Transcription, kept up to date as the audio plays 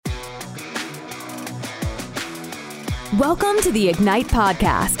Welcome to the Ignite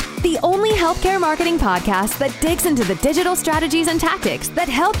Podcast, the only healthcare marketing podcast that digs into the digital strategies and tactics that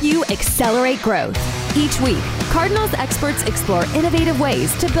help you accelerate growth. Each week, Cardinals experts explore innovative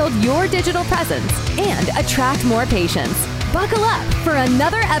ways to build your digital presence and attract more patients. Buckle up for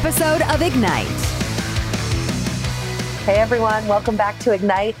another episode of Ignite. Hey everyone, welcome back to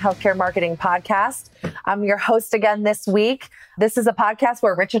Ignite Healthcare Marketing Podcast. I'm your host again this week. This is a podcast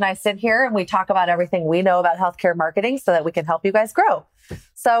where Rich and I sit here and we talk about everything we know about healthcare marketing so that we can help you guys grow.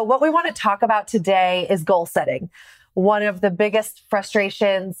 So what we want to talk about today is goal setting. One of the biggest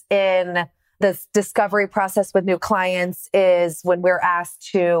frustrations in this discovery process with new clients is when we're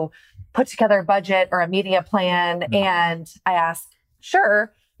asked to put together a budget or a media plan. And I ask,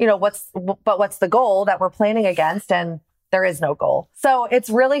 sure, what's the goal that we're planning against? And there is no goal. So it's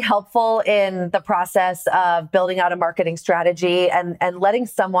really helpful in the process of building out a marketing strategy and letting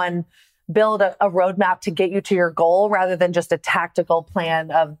someone build a roadmap to get you to your goal rather than just a tactical plan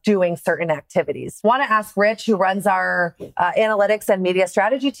of doing certain activities. Want to ask Rich, who runs our analytics and media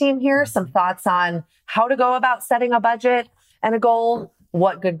strategy team here, some thoughts on how to go about setting a budget and a goal,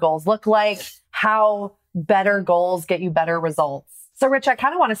 what good goals look like, how better goals get you better results. So Rich, I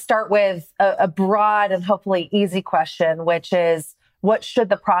kind of want to start with a broad and hopefully easy question, which is, what should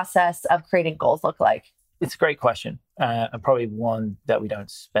the process of creating goals look like? It's a great question, and probably one that we don't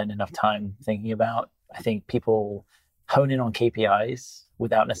spend enough time thinking about. I think people hone in on KPIs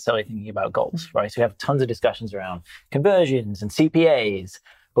without necessarily thinking about goals, right? So we have tons of discussions around conversions and CPAs,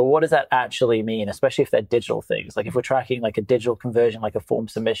 but what does that actually mean, especially if they're digital things? Like if we're tracking like a digital conversion, like a form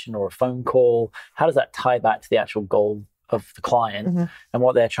submission or a phone call, how does that tie back to the actual goal of the client and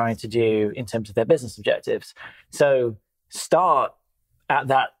what they're trying to do in terms of their business objectives? So start at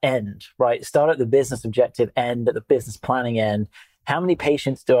that end, right? Start at the business objective end, at the business planning end. How many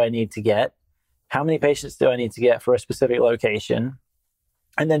patients do I need to get? How many patients do I need to get for a specific location?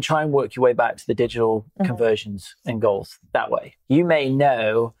 And then try and work your way back to the digital conversions and goals that way. You may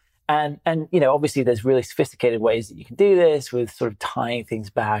know, and obviously there's really sophisticated ways that you can do this with sort of tying things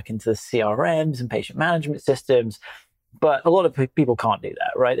back into the CRMs and patient management systems. But a lot of people can't do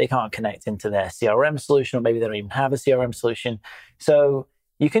that, right? They can't connect into their CRM solution, or maybe they don't even have a CRM solution. So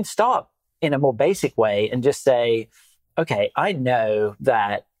you can start in a more basic way and just say, okay, I know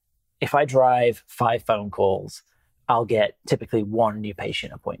that if I drive 5 phone calls, I'll get typically 1 new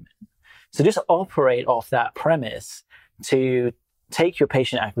patient appointment. So just operate off that premise to take your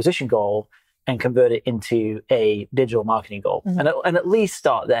patient acquisition goal and convert it into a digital marketing goal. And at least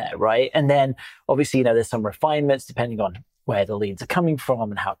start there, right? And then obviously, there's some refinements depending on where the leads are coming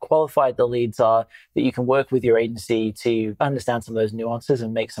from and how qualified the leads are that you can work with your agency to understand some of those nuances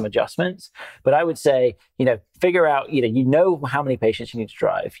and make some adjustments. But I would say, figure out, how many patients you need to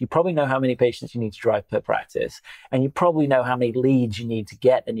drive. You probably know how many patients you need to drive per practice. And you probably know how many leads you need to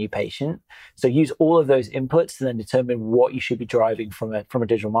get a new patient. So use all of those inputs to then determine what you should be driving from a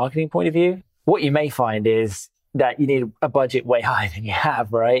digital marketing point of view. What you may find is that you need a budget way higher than you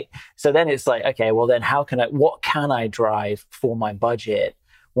have, right? So then it's like, okay, well then what can I drive for my budget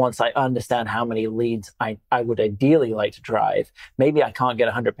once I understand how many leads I would ideally like to drive? Maybe I can't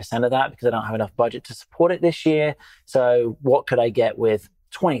get 100% of that because I don't have enough budget to support it this year. So what could I get with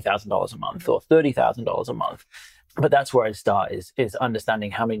 $20,000 a month or $30,000 a month? But that's where I'd start is understanding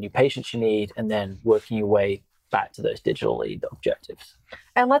how many new patients you need and then working your way back to those digital lead objectives.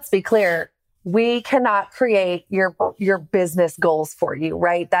 And let's be clear, we cannot create your business goals for you,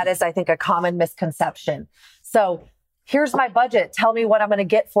 right? That is, I think, a common misconception. So here's my budget. Tell me what I'm going to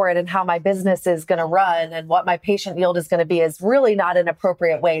get for it and how my business is going to run and what my patient yield is going to be is really not an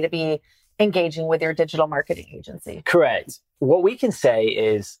appropriate way to be engaging with your digital marketing agency. Correct. What we can say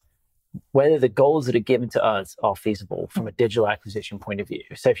is whether the goals that are given to us are feasible from a digital acquisition point of view.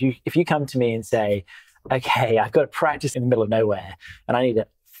 So if you come to me and say, okay, I've got a practice in the middle of nowhere and I need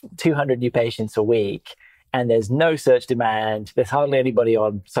 200 new patients a week, and there's no search demand, there's hardly anybody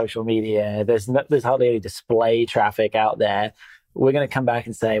on social media, there's hardly any display traffic out there, we're going to come back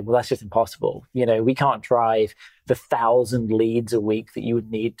and say, well, that's just impossible. We can't drive the 1,000 leads a week that you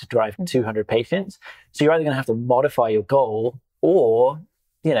would need to drive 200 patients. So you're either going to have to modify your goal, or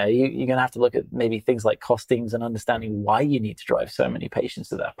you're going to have to look at maybe things like costings and understanding why you need to drive so many patients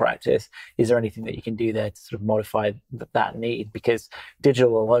to that practice. Is there anything that you can do there to sort of modify that need? Because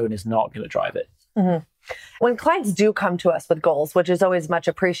digital alone is not going to drive it. When clients do come to us with goals, which is always much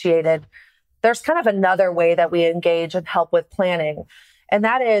appreciated, there's kind of another way that we engage and help with planning. And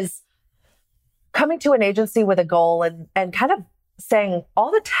that is coming to an agency with a goal and kind of saying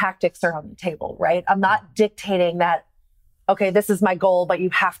all the tactics are on the table, right? I'm not dictating that, okay, this is my goal, but you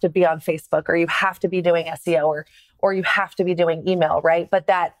have to be on Facebook, or you have to be doing SEO, or you have to be doing email, right? But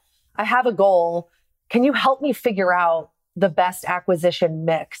that I have a goal. Can you help me figure out the best acquisition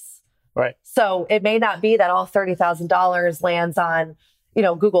mix? Right. So it may not be that all $30,000 lands on,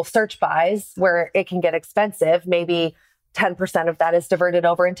 Google search buys where it can get expensive. Maybe 10% of that is diverted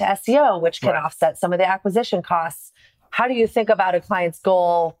over into SEO, which can offset some of the acquisition costs. How do you think about a client's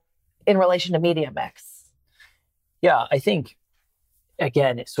goal in relation to media mix? Yeah, I think,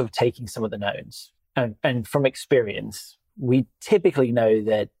 again, it's sort of taking some of the knowns. And from experience, we typically know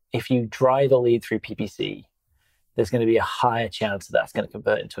that if you drive a lead through PPC, there's going to be a higher chance that that's going to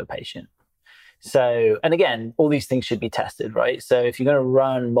convert into a patient. So, and again, all these things should be tested, right? So if you're going to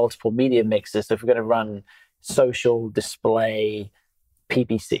run multiple media mixes, so if you're going to run social, display,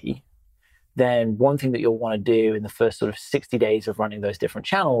 PPC, then one thing that you'll want to do in the first sort of 60 days of running those different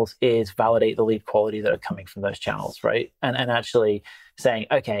channels is validate the lead quality that are coming from those channels, right? And actually saying,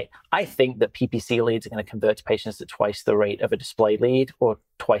 okay, I think that PPC leads are going to convert to patients at twice the rate of a display lead or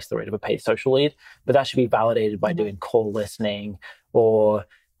twice the rate of a paid social lead, but that should be validated by doing call listening or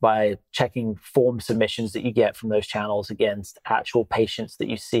by checking form submissions that you get from those channels against actual patients that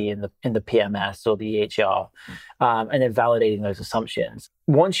you see in the PMS or the EHR, and then validating those assumptions.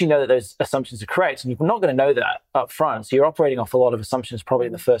 Once you know that those assumptions are correct, and you're not going to know that up front, so you're operating off a lot of assumptions probably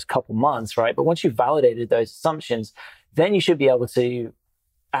in the first couple months, right? But once you've validated those assumptions, then you should be able to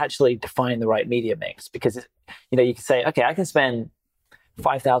actually define the right media mix, because you can say, okay, I can spend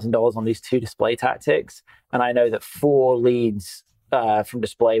 $5,000 on these 2 display tactics, and I know that 4 leads from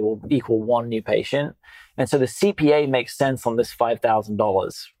display will equal 1 new patient. And so the CPA makes sense on this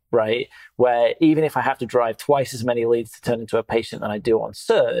 $5,000, right? Where even if I have to drive twice as many leads to turn into a patient than I do on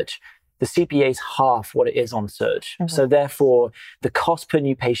search, the CPA is half what it is on search. Mm-hmm. So therefore, the cost per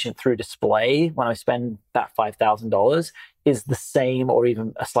new patient through display, when I spend that $5,000, is the same or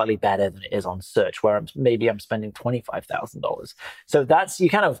even slightly better than it is on search, where I'm spending $25,000. So that's, you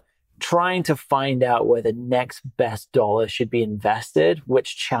kind of trying to find out where the next best dollar should be invested,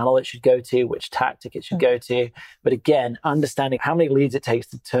 which channel it should go to, which tactic it should go to. But again, understanding how many leads it takes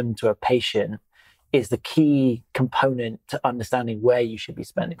to turn into a patient is the key component to understanding where you should be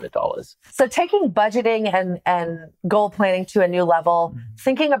spending the dollars. So taking budgeting and goal planning to a new level,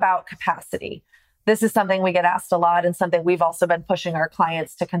 thinking about capacity. This is something we get asked a lot, and something we've also been pushing our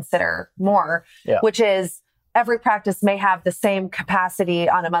clients to consider more, which is every practice may have the same capacity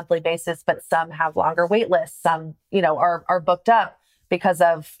on a monthly basis, but some have longer wait lists. Some, are booked up because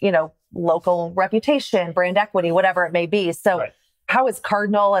of, local reputation, brand equity, whatever it may be. So how is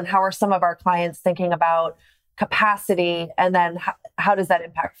Cardinal and how are some of our clients thinking about capacity? And then how does that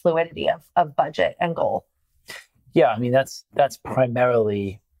impact fluidity of budget and goal? Yeah, I mean, that's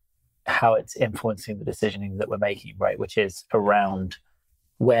primarily how it's influencing the decisioning that we're making, right? Which is around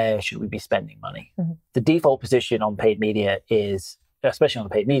where should we be spending money? Mm-hmm. The default position on paid media is, especially on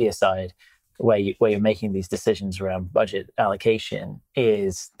the paid media side, where you're making these decisions around budget allocation,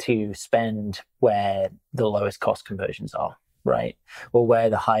 is to spend where the lowest cost conversions are, right? Or where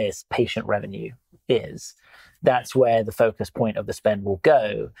the highest patient revenue is. That's where the focus point of the spend will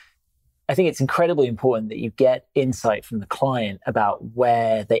go. I think it's incredibly important that you get insight from the client about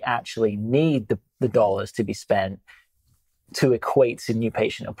where they actually need the dollars to be spent to equate to new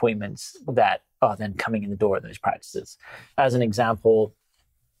patient appointments that are then coming in the door at those practices. As an example,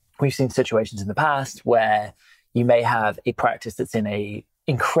 we've seen situations in the past where you may have a practice that's in a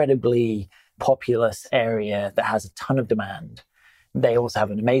incredibly populous area that has a ton of demand. They also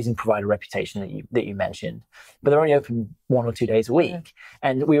have an amazing provider reputation that you mentioned, but they're only open 1 or 2 days a week. Mm.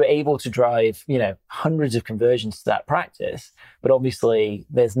 And we were able to drive, hundreds of conversions to that practice, but obviously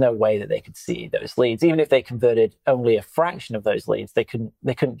there's no way that they could see those leads. Even if they converted only a fraction of those leads, they couldn't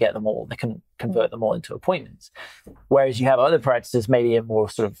get them all. They couldn't convert them all into appointments. Whereas you have other practices, maybe in more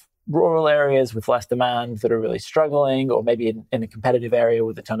sort of rural areas with less demand, that are really struggling, or maybe in a competitive area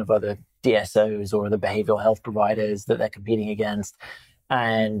with a ton of other DSOs or the behavioral health providers that they're competing against,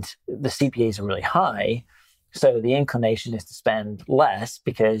 and the CPAs are really high. So the inclination is to spend less,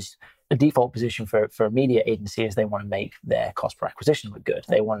 because the default position for a media agency is they want to make their cost per acquisition look good.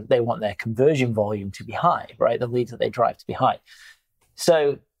 They want their conversion volume to be high, right? The leads that they drive to be high.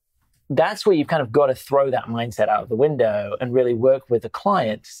 So that's where you've kind of got to throw that mindset out of the window and really work with the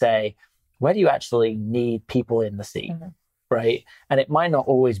client to say, where do you actually need people in the seat, right? And it might not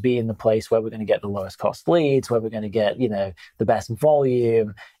always be in the place where we're going to get the lowest cost leads, where we're going to get, the best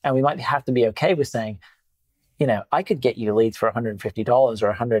volume. And we might have to be okay with saying, I could get you leads for $150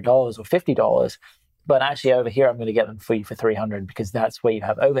 or $100 or $50, But actually over here, I'm going to get them for you for 300 because that's where you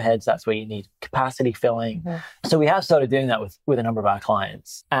have overheads. That's where you need capacity filling. So we have started doing that with a number of our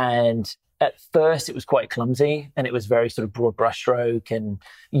clients. And at first it was quite clumsy and it was very sort of broad brushstroke. And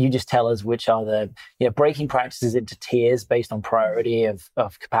you just tell us which are the, breaking practices into tiers based on priority of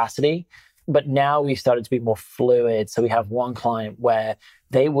capacity. But now we've started to be more fluid. So we have one client where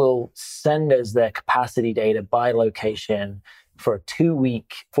they will send us their capacity data by location for a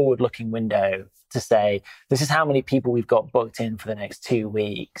 2-week forward-looking window to say, this is how many people we've got booked in for the next 2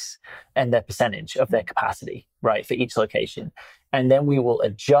 weeks and their percentage of their capacity, right, for each location. And then we will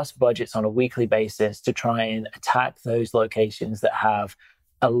adjust budgets on a weekly basis to try and attack those locations that have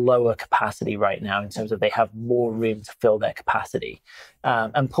a lower capacity right now in terms of they have more room to fill their capacity,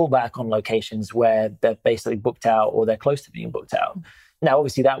 and pull back on locations where they're basically booked out or they're close to being booked out. Now,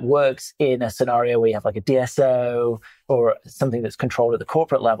 obviously, that works in a scenario where you have like a DSO or something that's controlled at the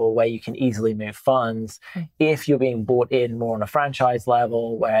corporate level where you can easily move funds. If you're being bought in more on a franchise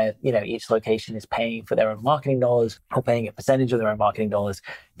level where, each location is paying for their own marketing dollars or paying a percentage of their own marketing dollars,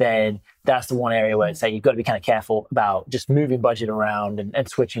 then that's the one area where I'd say you've got to be kind of careful about just moving budget around and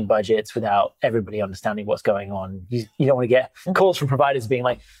switching budgets without everybody understanding what's going on. You don't want to get calls from providers being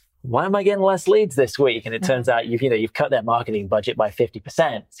like, why am I getting less leads this week? And it turns out you've cut their marketing budget by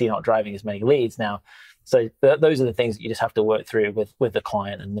 50%, so you're not driving as many leads now. So those are the things that you just have to work through with the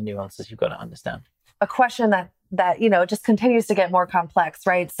client and the nuances you've got to understand. A question that just continues to get more complex,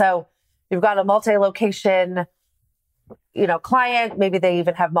 right? So you've got a multi-location, client, maybe they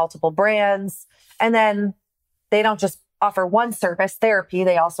even have multiple brands, and then they don't just offer one service, therapy,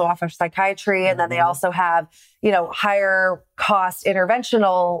 they also offer psychiatry, and then they also have, higher cost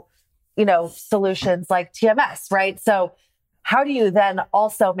interventional solutions like TMS, right? So how do you then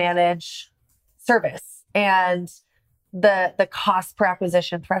also manage service and the cost per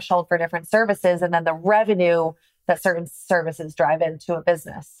acquisition threshold for different services and then the revenue that certain services drive into a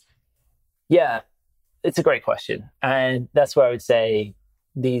business? Yeah, it's a great question. And that's where I would say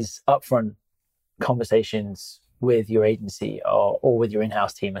these upfront conversations with your agency or with your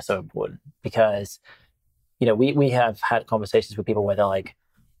in-house team are so important because, we have had conversations with people where they're like,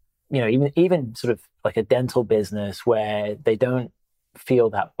 even sort of like a dental business where they don't feel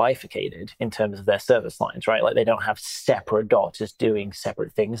that bifurcated in terms of their service lines, right? Like they don't have separate doctors doing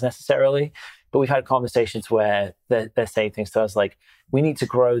separate things necessarily. But we've had conversations where they're saying things to us like, we need to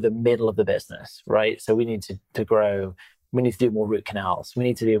grow the middle of the business, right? So we need to grow, we need to do more root canals, we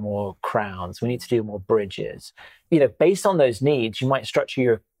need to do more crowns, we need to do more bridges. Based on those needs, you might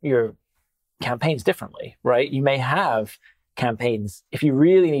structure your campaigns differently, right? You may have campaigns, if you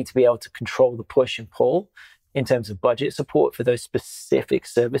really need to be able to control the push and pull in terms of budget support for those specific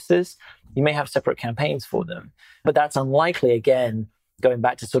services, you may have separate campaigns for them. But that's unlikely, again, going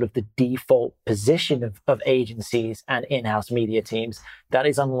back to sort of the default position of agencies and in-house media teams, that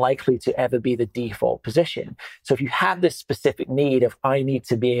is unlikely to ever be the default position. So if you have this specific need of, I need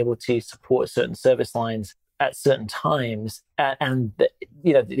to be able to support certain service lines at certain times, and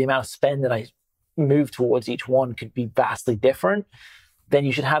the amount of spend that I move towards each one could be vastly different, then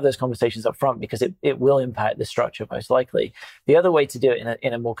you should have those conversations up front because it will impact the structure most likely. The other way to do it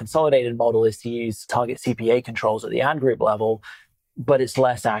in a more consolidated model is to use target CPA controls at the ad group level, but it's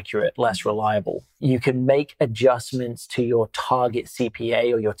less accurate, less reliable. You can make adjustments to your target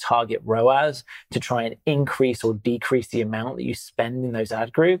CPA or your target ROAS to try and increase or decrease the amount that you spend in those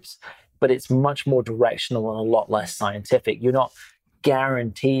ad groups, but it's much more directional and a lot less scientific. You're not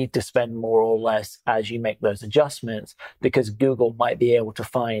guaranteed to spend more or less as you make those adjustments because Google might be able to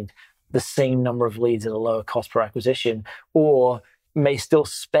find the same number of leads at a lower cost per acquisition or may still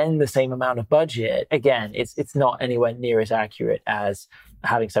spend the same amount of budget. Again, it's not anywhere near as accurate as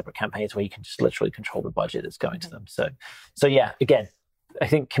having separate campaigns where you can just literally control the budget that's going to them. So yeah, again, I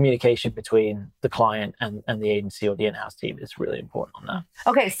think communication between the client and the agency or the in-house team is really important on that.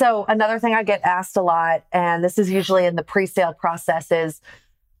 Okay, so another thing I get asked a lot, and this is usually in the pre-sale process, is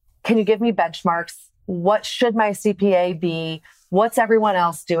can you give me benchmarks? What should my CPA be? What's everyone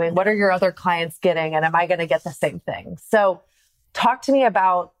else doing? What are your other clients getting? And am I going to get the same thing? So talk to me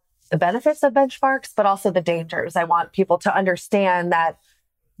about the benefits of benchmarks, but also the dangers. I want people to understand that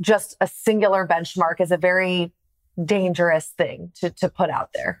just a singular benchmark is a very dangerous thing to put out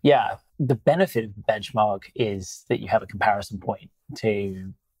there. Yeah. The benefit of the benchmark is that you have a comparison point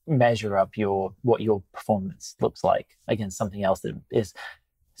to measure up what your performance looks like against something else that is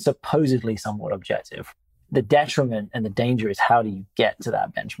supposedly somewhat objective. The detriment and the danger is how do you get to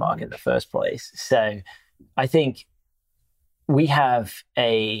that benchmark in the first place? So I think we have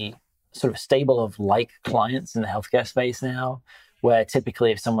a sort of stable of like clients in the healthcare space now where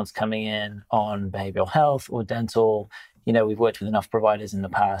typically if someone's coming in on behavioral health or dental, we've worked with enough providers in the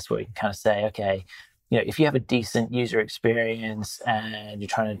past where we can kind of say, okay, if you have a decent user experience and you're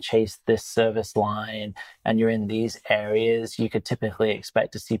trying to chase this service line and you're in these areas, you could typically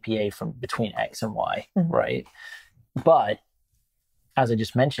expect a CPA from between X and Y, right? But as I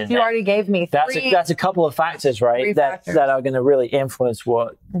just mentioned, you already gave me that's a couple of factors, right? That are going to really influence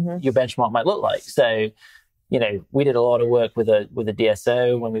what your benchmark might look like. So, we did a lot of work with a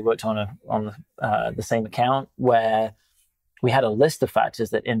DSO when we worked on the same account, where we had a list of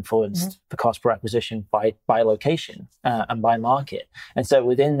factors that influenced the cost per acquisition by location and by market. And so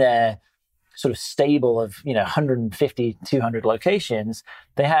within their sort of stable of 150, 200 locations,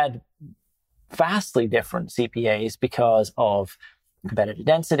 they had vastly different CPAs because of competitive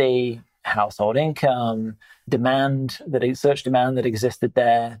density, household income, search demand that existed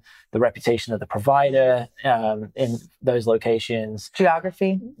there, the reputation of the provider in those locations.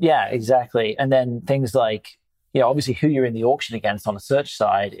 Geography. Yeah, exactly. And then things like, obviously who you're in the auction against on the search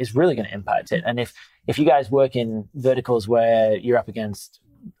side is really going to impact it. And if you guys work in verticals where you're up against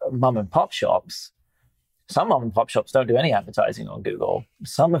mom and pop shops, some mom and pop shops don't do any advertising on Google.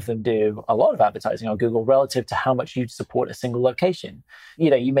 Some of them do a lot of advertising on Google relative to how much you'd support a single location.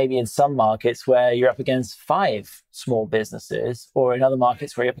 You may be in some markets where you're up against 5 small businesses, or in other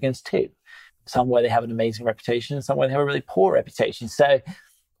markets where you're up against 2. Some where they have an amazing reputation, some where they have a really poor reputation. So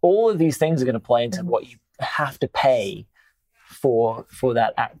all of these things are going to play into what you have to pay for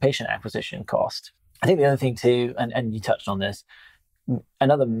that patient acquisition cost. I think the other thing too, and you touched on this,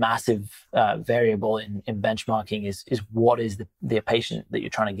 another massive variable in benchmarking is what is the patient that you're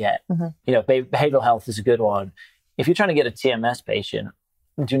trying to get. Behavioral health is a good one. If you're trying to get a TMS patient,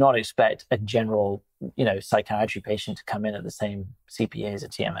 do not expect a general psychiatry patient to come in at the same CPA as a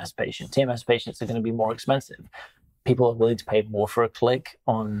TMS patient. TMS patients are going to be more expensive. People are willing to pay more for a click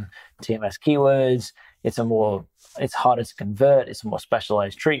on TMS keywords. It's harder to convert. It's a more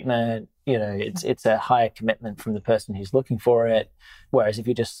specialized treatment. It's a higher commitment from the person who's looking for it. Whereas if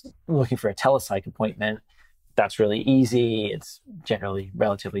you're just looking for a telepsych appointment, that's really easy. It's generally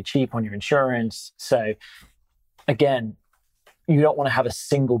relatively cheap on your insurance. So again, you don't want to have a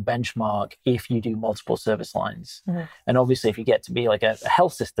single benchmark if you do multiple service lines. And obviously if you get to be like a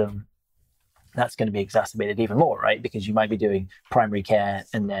health system, that's going to be exacerbated even more, right? Because you might be doing primary care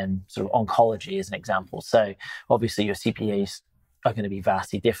and then sort of oncology as an example. So obviously your CPAs are going to be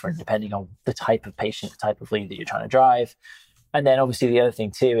vastly different depending on the type of patient, the type of lead that you're trying to drive. And then obviously the other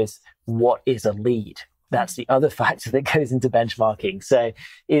thing too is, what is a lead? That's the other factor that goes into benchmarking. So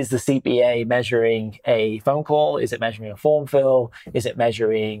is the CPA measuring a phone call? Is it measuring a form fill? Is it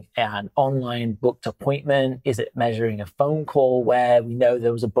measuring an online booked appointment? Is it measuring a phone call where we know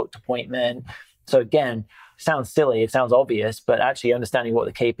there was a booked appointment? So again, sounds silly, it sounds obvious, but actually understanding what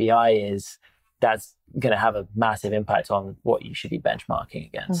the KPI is, that's going to have a massive impact on what you should be benchmarking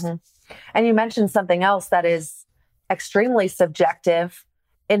against. And you mentioned something else that is extremely subjective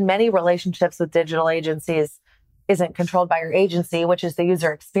in many relationships with digital agencies, isn't controlled by your agency, which is the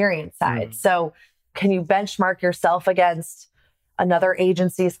user experience side. So can you benchmark yourself against another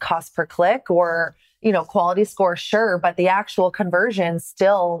agency's cost per click or, quality score? Sure. But the actual conversion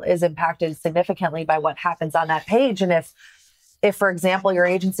still is impacted significantly by what happens on that page. And if, for example, your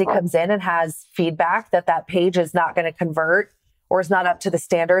agency comes in and has feedback that page is not going to convert or is not up to the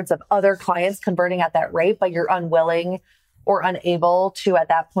standards of other clients converting at that rate, but you're unwilling or unable to, at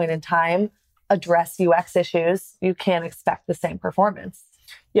that point in time, address UX issues, you can't expect the same performance.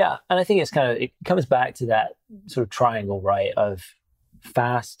 Yeah. And I think it comes back to that sort of triangle, right, of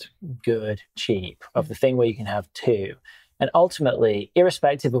fast, good, cheap, of the thing where you can have 2. And ultimately,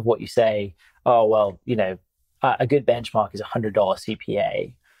 irrespective of what you say, oh, well, a good benchmark is $100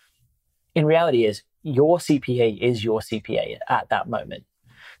 CPA. In reality is your CPA is your CPA at that moment.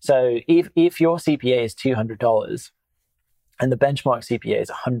 So if your CPA is $200, and the benchmark CPA is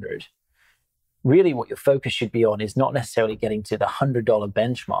 100, really what your focus should be on is not necessarily getting to the $100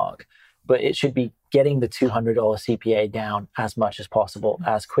 benchmark, but it should be getting the $200 CPA down as much as possible,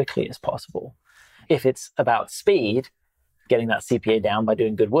 as quickly as possible. If it's about speed, getting that CPA down by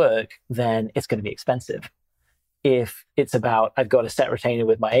doing good work, then it's going to be expensive. If it's about, I've got a set retainer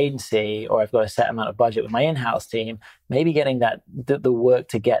with my agency, or I've got a set amount of budget with my in-house team, maybe getting the work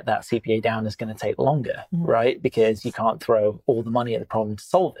to get that CPA down is going to take longer, right? Because you can't throw all the money at the problem to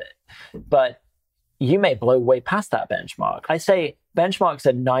solve it. But you may blow way past that benchmark. I say benchmarks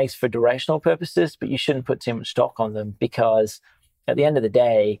are nice for directional purposes, but you shouldn't put too much stock on them, because at the end of the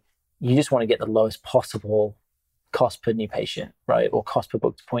day, you just want to get the lowest possible cost per new patient, right? Or cost per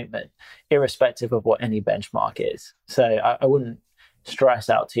booked appointment, irrespective of what any benchmark is. So I wouldn't stress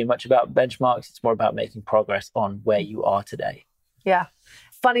out too much about benchmarks. It's more about making progress on where you are today. Yeah.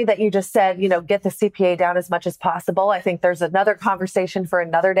 Funny that you just said, get the CPA down as much as possible. I think there's another conversation for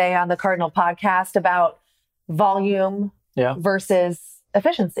another day on the Cardinal podcast about volume versus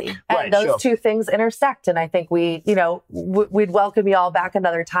efficiency. And those two things intersect. And I think we'd welcome you all back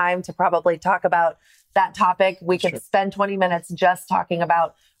another time to probably talk about that topic. We can spend 20 minutes just talking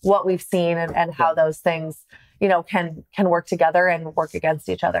about what we've seen and how those things, can work together and work against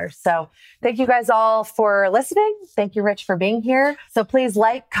each other. So thank you guys all for listening. Thank you, Rich, for being here. So please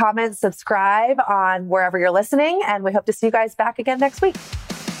like, comment, subscribe on wherever you're listening. And we hope to see you guys back again next week.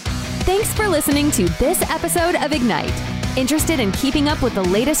 Thanks for listening to this episode of Ignite. Interested in keeping up with the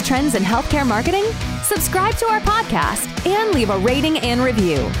latest trends in healthcare marketing? Subscribe to our podcast and leave a rating and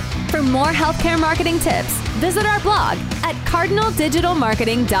review. For more healthcare marketing tips, visit our blog at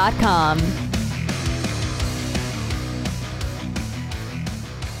cardinaldigitalmarketing.com.